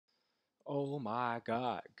Oh my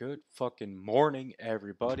God. Good fucking morning,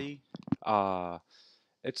 everybody. Uh,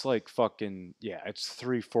 it's like fucking, yeah, it's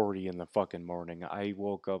 3:40 in the fucking morning. I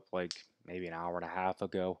woke up like maybe an hour and a half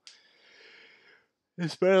ago.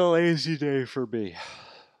 It's been a lazy day for me.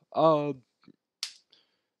 Uh,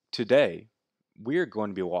 Today we're going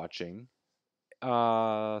to be watching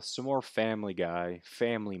some more Family Guy,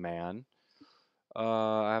 Family Man.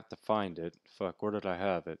 I have to find it. Fuck, where did I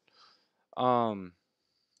have it? Um,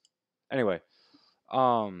 anyway,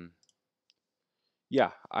 um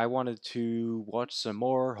yeah, I wanted to watch some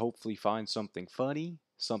more, hopefully find something funny,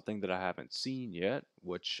 something that I haven't seen yet,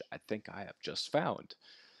 which I think I have just found.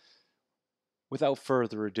 Without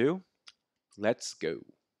further ado, let's go.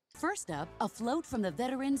 First up, a float from the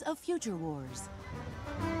veterans of Future Wars.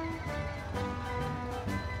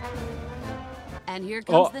 And here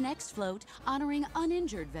comes Oh, the next float, honoring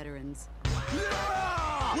uninjured veterans.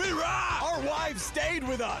 Yeah! We rock! Our wives stayed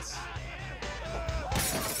with us.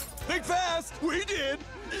 Think fast! We did!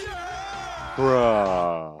 Yeah!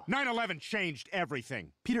 bruh. 9/11 changed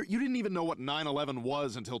everything. Peter, you didn't even know what 9/11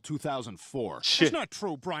 was until 2004. That's Shit. not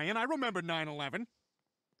true, Brian. I remember 9/11.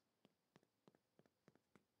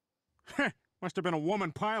 Must have been a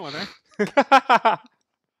woman pilot, eh?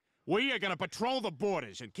 We are gonna patrol the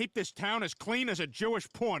borders and keep this town as clean as a Jewish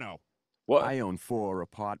porno. What? I own 4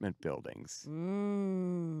 apartment buildings.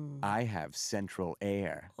 I have central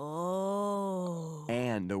air Oh.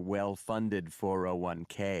 and a well-funded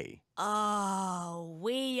 401k. Oh,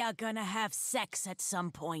 we are gonna have sex at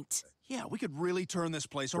some point. Yeah, we could really turn this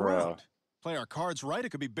place Bro. around. Play our cards right, it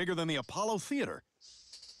could be bigger than the Apollo Theater.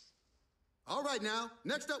 All right, now,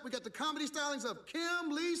 next up, we got the comedy stylings of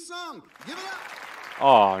Kim Lee Sung. Give it up.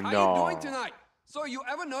 Oh How no. you doing tonight? So you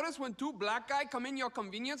ever notice when two black guys come in your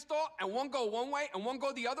convenience store and one go one way and one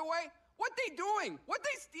go the other way? What they doing? What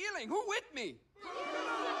they stealing? Who with me?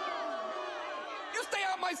 You stay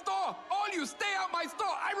out my store! All you stay out my store!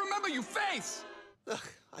 I remember you face! Ugh,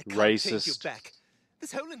 I can't take you Racist. back.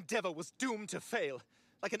 This whole endeavor was doomed to fail.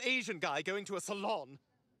 Like an Asian guy going to a salon.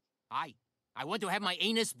 I want to have my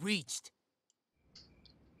anus breached.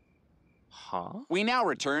 Huh? We now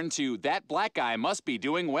return to that black guy must be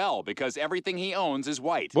doing well because everything he owns is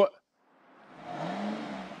white. What?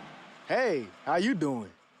 Hey, how you doing?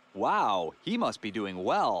 Wow, he must be doing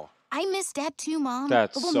well. I missed Dad too, Mom.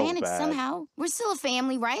 That's but we'll so manage bad. somehow. We're still a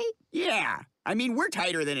family, right? Yeah, I mean, we're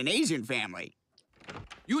tighter than an Asian family.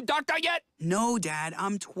 You doctor yet? No, Dad,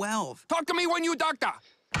 I'm 12. Talk to me when you doctor!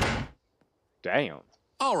 Damn.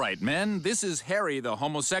 All right, men, this is Harry the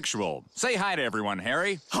homosexual. Say hi to everyone,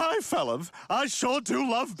 Harry. Hi, fellas. I sure do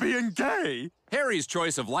love being gay. Harry's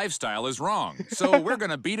choice of lifestyle is wrong, so we're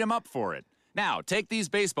gonna beat him up for it. Now, take these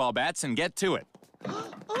baseball bats and get to it.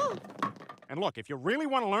 And look, if you really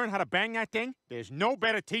want to learn how to bang that thing, there's no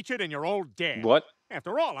better teacher than your old dad. What?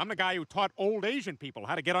 After all, I'm the guy who taught old Asian people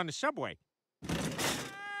how to get on the subway.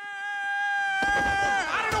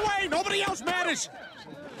 Out of the way! Nobody else matters!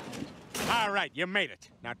 All right, you made it.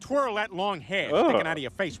 Now twirl that long hair sticking out of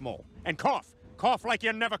your face mole. And cough. Cough like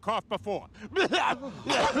you never coughed before.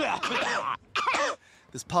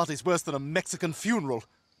 This party's worse than a Mexican funeral.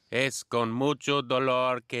 Es con mucho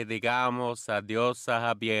dolor que digamos adiós a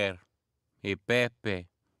Javier, y Pepe,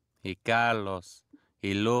 y Carlos,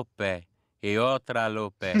 y Lupe, y otra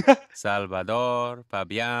Lupe, Salvador,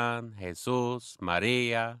 Fabián, Jesús,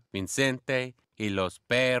 María, Vicente, y los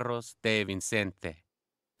perros de Vicente.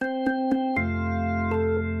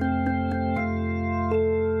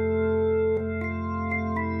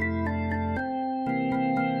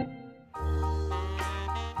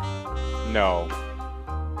 No.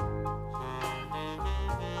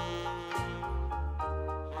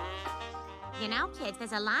 You know, kids,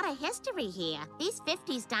 there's a lot of history here. These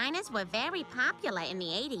 50s diners were very popular in the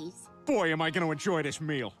 80s. Boy, am I going to enjoy this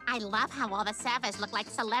meal. I love how all the servers look like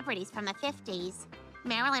celebrities from the 50s.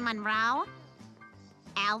 Marilyn Monroe,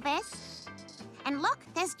 Elvis, and look,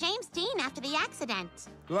 there's James Dean after the accident.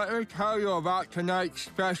 Let me tell you about tonight's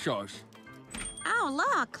specials. Oh,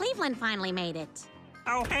 look, Cleveland finally made it.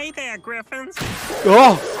 Oh, hey there, Griffins.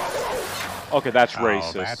 Oh! Okay, that's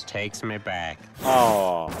racist. That takes me back.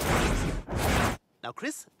 Oh. Now,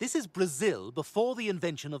 Chris, this is Brazil before the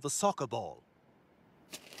invention of the soccer ball.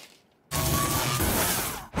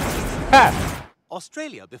 Ha!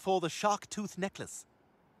 Australia before the shark tooth necklace.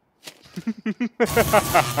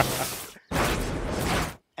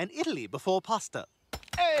 And Italy before pasta.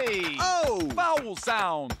 Hey! Oh! Vowel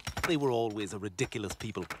sound! They were always a ridiculous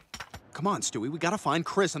people. Come on, Stewie, we gotta find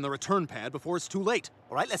Chris and the return pad before it's too late.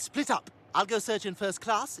 All right, let's split up. I'll go search in first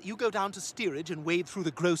class. You go down to steerage and wade through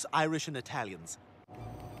the gross Irish and Italians.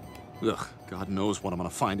 Ugh, God knows what I'm gonna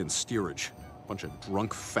find in steerage. Bunch of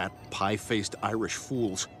drunk, fat, pie-faced Irish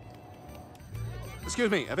fools. Excuse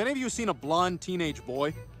me, have any of you seen a blonde teenage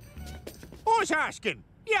boy? Who's asking?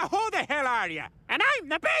 Yeah, who the hell are you? And I'm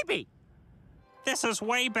the baby. This is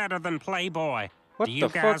way better than Playboy. What Do you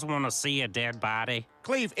the guys fuck? want to see a dead body?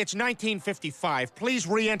 Cleve, it's 1955. Please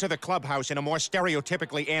re-enter the clubhouse in a more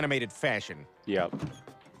stereotypically animated fashion. Yep.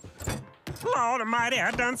 Lord almighty,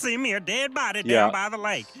 I done see me a dead body Yeah. down by the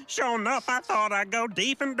lake. Sure enough, I thought I'd go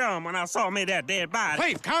deaf and dumb when I saw me that dead body.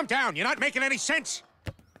 Cleve, calm down. You're not making any sense.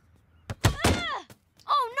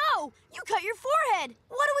 Oh no! You cut your forehead!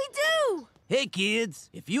 What do we do? Hey, kids,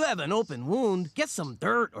 if you have an open wound, get some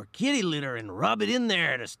dirt or kitty litter and rub it in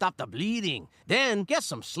there to stop the bleeding. Then get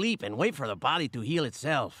some sleep and wait for the body to heal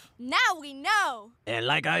itself. Now we know! And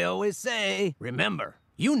like I always say, remember,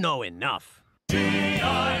 you know enough. What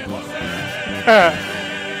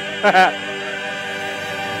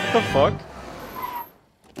the fuck?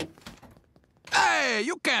 Hey,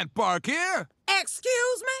 you can't park here!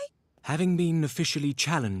 Excuse me? Having been officially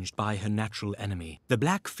challenged by her natural enemy, the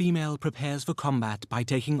black female prepares for combat by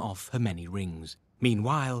taking off her many rings.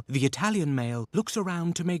 Meanwhile, the Italian male looks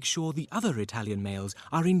around to make sure the other Italian males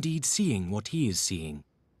are indeed seeing what he is seeing.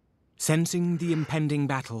 Sensing the impending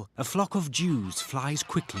battle, a flock of Jews flies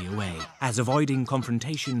quickly away, as avoiding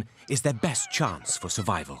confrontation is their best chance for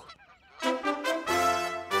survival.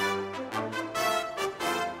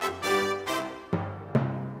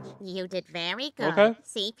 You did very good. Okay.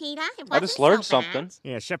 See, Peter? It I just wasn't learned so bad. something.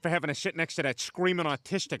 Yeah, except for having to sit next to that screaming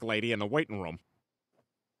autistic lady in the waiting room.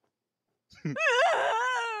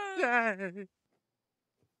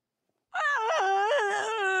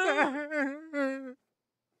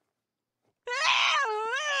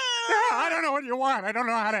 I don't know what you want. I don't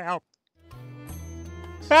know how to help.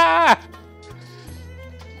 Ah!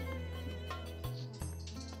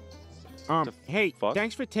 Hey,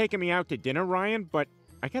 thanks for taking me out to dinner, Ryan, but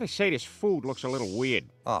I gotta say this food looks a little weird.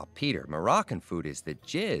 Oh, Peter, Moroccan food is the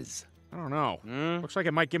jizz. I don't know. Looks like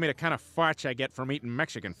it might give me the kind of farts I get from eating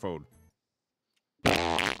Mexican food.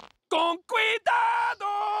 Con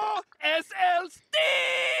cuidado, es el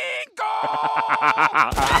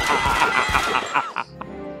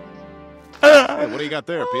Hey, what do you got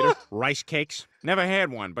there, Peter? Rice cakes? Never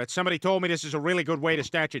had one, but somebody told me this is a really good way to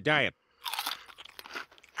start your diet.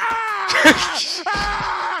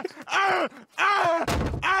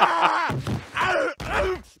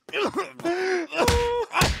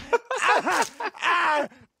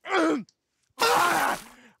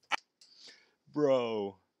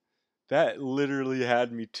 Bro, that literally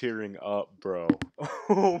had me tearing up, bro.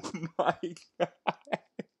 Oh my god.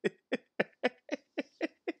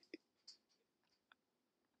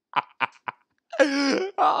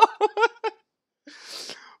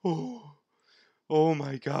 Oh, oh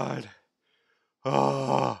my god.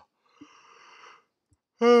 Ah.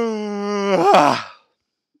 Ah.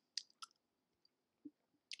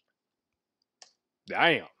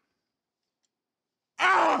 Damn.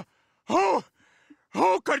 Ah!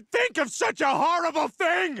 Who could think of such a horrible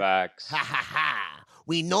thing? Facts. Ha ha ha!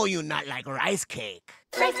 We know you not like rice cake.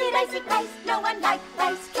 Ricey, ricey, rice, no one likes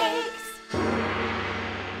rice cakes.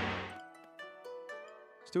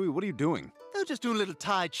 Stewie, what are you doing? Oh, just doing a little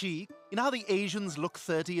Tai Chi. You know how the Asians look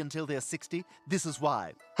 30 until they're 60? This is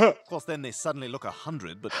why. Of course, then they suddenly look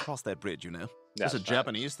 100, but cross that bridge, you know. Is this a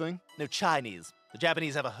Japanese thing? No, Chinese. The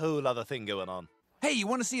Japanese have a whole other thing going on. Hey, you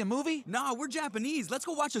want to see a movie? Nah, we're Japanese. Let's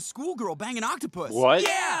go watch a schoolgirl bang an octopus. What?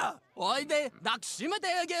 Yeah! 어이데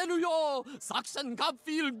낙심되게로요. 삭선갑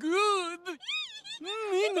feel good.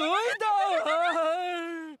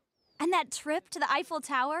 And that trip to the Eiffel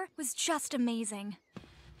Tower was just amazing.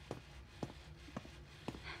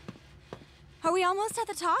 Are we almost at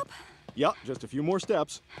the top? Yup, just a few more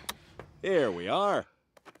steps. Here we are.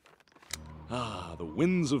 Ah, the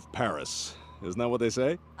winds of Paris. Isn't that what they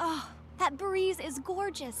say? Oh, that breeze is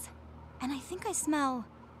gorgeous. And I think I smell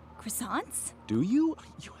croissants? Do you?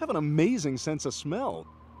 You have an amazing sense of smell.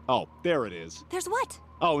 Oh, there it is. There's what?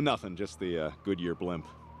 Oh, nothing, just the Goodyear blimp.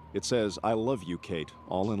 It says, I love you, Kate,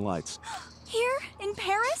 all in lights. Here? In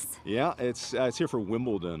Paris? Yeah, it's here for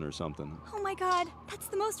Wimbledon or something. Oh my god, that's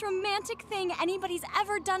the most romantic thing anybody's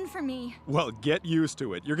ever done for me. Well, get used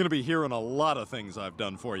to it. You're going to be hearing a lot of things I've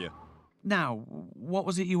done for you. Now, what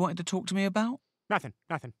was it you wanted to talk to me about? Nothing.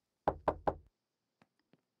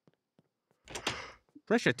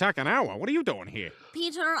 Trisha Takanawa, what are you doing here?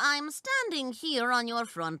 Peter, I'm standing here on your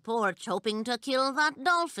front porch hoping to kill that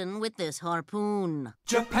dolphin with this harpoon.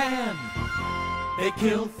 Japan! They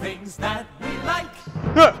kill things that we like!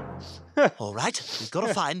 All right, we've got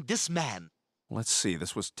to find this man. Let's see,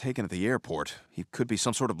 this was taken at the airport. He could be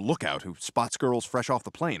some sort of lookout who spots girls fresh off the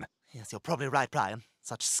plane. Yes, you're probably right, Brian.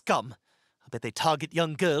 Such scum. I bet they target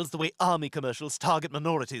young girls the way army commercials target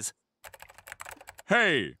minorities.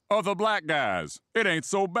 Hey, other black guys, it ain't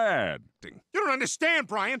so bad. You don't understand,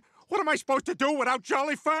 Brian. What am I supposed to do without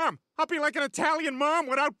Jolly Farm? I'll be like an Italian mom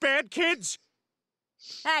without bad kids.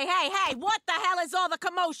 Hey, what the hell is all the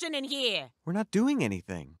commotion in here? We're not doing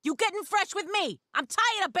anything. You getting fresh with me? I'm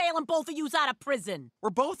tired of bailing both of yous out of prison. We're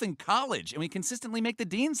both in college, and we consistently make the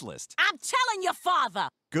dean's list. I'm telling your father.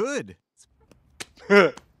 Good.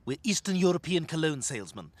 We're Eastern European cologne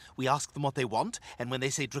salesmen. We ask them what they want, and when they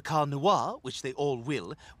say Drakkar Noir, which they all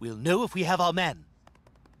will, we'll know if we have our man.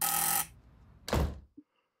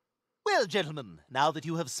 Well, gentlemen, now that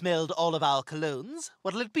you have smelled all of our colognes,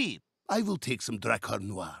 what'll it be? I will take some Drakkar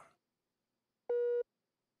Noir.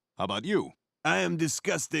 How about you? I am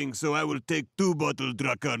disgusting, so I will take 2 bottles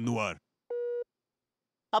Drakkar Noir.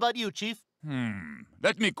 How about you, Chief?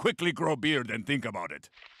 Let me quickly grow beard and think about it.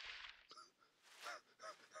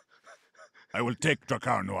 I will take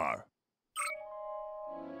Drakkar Noir.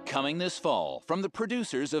 Coming this fall, from the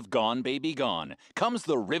producers of Gone Baby Gone, comes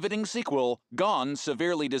the riveting sequel, Gone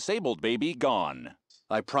Severely Disabled Baby Gone.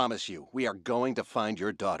 I promise you, we are going to find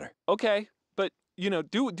your daughter. Okay, but, you know,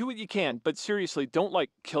 do what you can, but seriously, don't, like,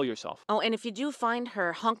 kill yourself. Oh, and if you do find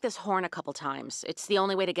her, honk this horn a couple times. It's the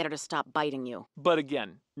only way to get her to stop biting you. But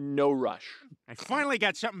again, no rush. I finally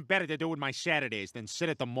got something better to do with my Saturdays than sit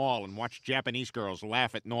at the mall and watch Japanese girls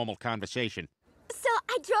laugh at normal conversation. So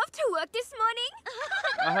I drove to work this morning,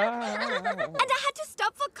 and I had to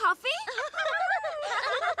stop for coffee.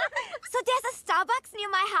 So there's a Starbucks near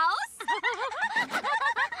my house.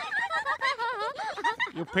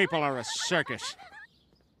 You people are a circus.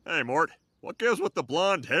 Hey, Mort, what gives with the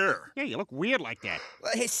blonde hair? Yeah, you look weird like that.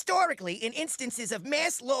 Well, historically, in instances of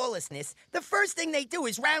mass lawlessness, the first thing they do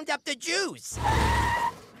is round up the Jews.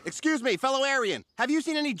 Excuse me, fellow Aryan. Have you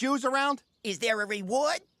seen any Jews around? Is there a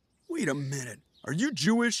reward? Wait a minute. Are you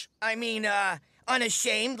Jewish? I mean,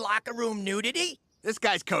 unashamed locker room nudity? This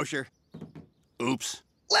guy's kosher. Oops.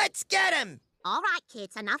 Let's get him! All right,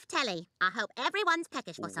 kids, enough telly. I hope everyone's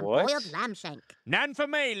peckish for some What? boiled lamb shank. None for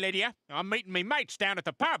me, Lydia. I'm meeting me mates down at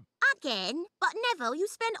the pub. Again? But Neville, you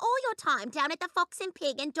spend all your time down at the Fox and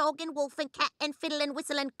Pig and Dog and Wolf and Cat and Fiddle and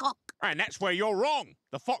Whistle and Cock. And that's where you're wrong.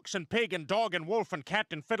 The Fox and Pig and Dog and Wolf and Cat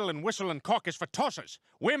and Fiddle and Whistle and Cock is for tossers.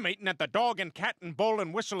 We're meeting at the Dog and Cat and Bull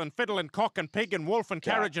and Whistle and Fiddle and Cock and Pig and Wolf and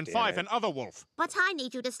Carriage and Five and Other Wolf. But I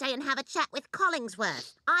need you to stay and have a chat with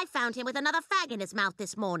Collingsworth. I found him with another fag in his mouth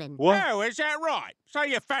this morning. Oh, is that right? So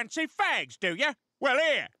you fancy fags, do you? Well,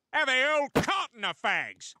 here, have a old carton of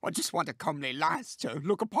fags. I just want a comely lass to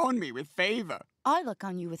look upon me with favour. I look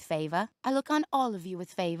on you with favor. I look on all of you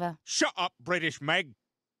with favor. Shut up, British Meg.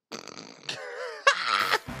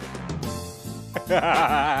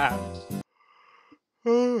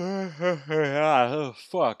 Oh,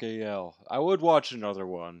 fucking hell. I would watch another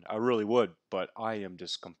one. I really would, but I am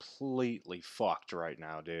just completely fucked right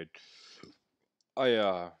now, dude.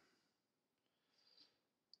 I'm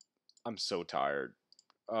so tired.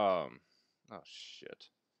 Oh shit.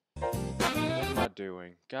 What am I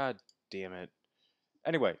doing? God damn it.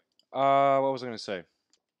 Anyway, what was I gonna say?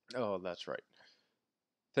 Oh, that's right.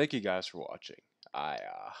 Thank you guys for watching. I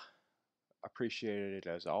appreciate it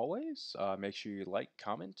as always. Make sure you like,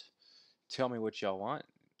 comment, tell me what y'all want.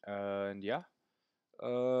 And yeah.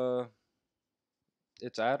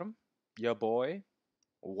 It's Adam, ya boy,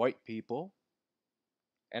 white people,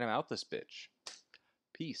 and I'm out this bitch.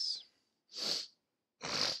 Peace.